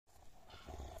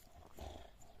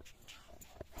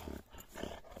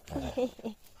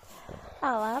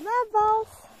Olá, Bubbles.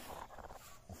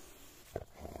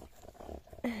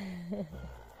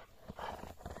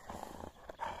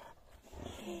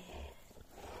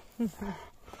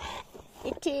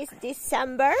 It is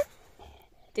December,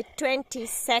 the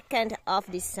 22nd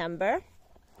of December,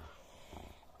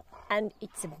 and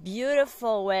it's a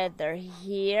beautiful weather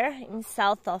here in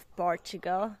south of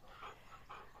Portugal.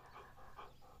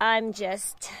 I'm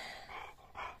just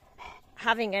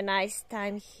having a nice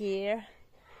time here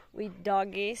with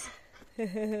doggies.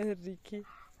 Ricky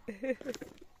is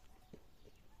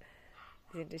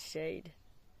in the shade.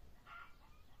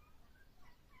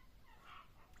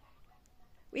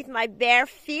 With my bare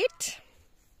feet.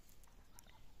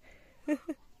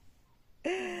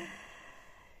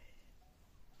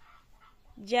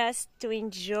 Just to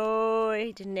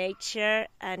enjoy the nature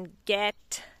and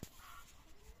get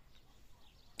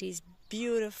this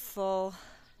beautiful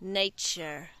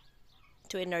nature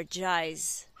to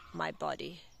energize my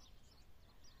body.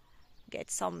 Get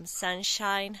some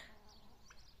sunshine,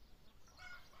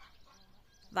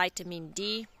 vitamin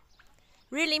D.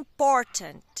 Really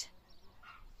important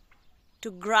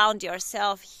to ground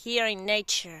yourself here in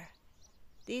nature.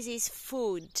 This is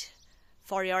food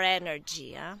for your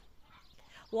energy.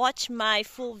 Watch my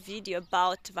full video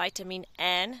about vitamin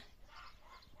N.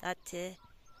 That is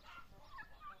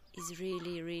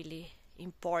really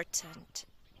important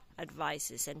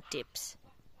advices and tips.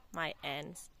 My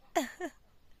N's.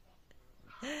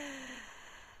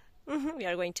 We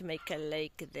are going to make a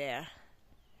lake there.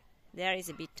 There is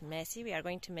a bit messy. We are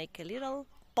going to make a little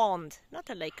pond, not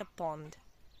a lake, a pond.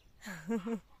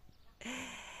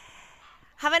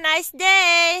 Have a nice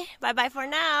day. Bye bye for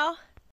now.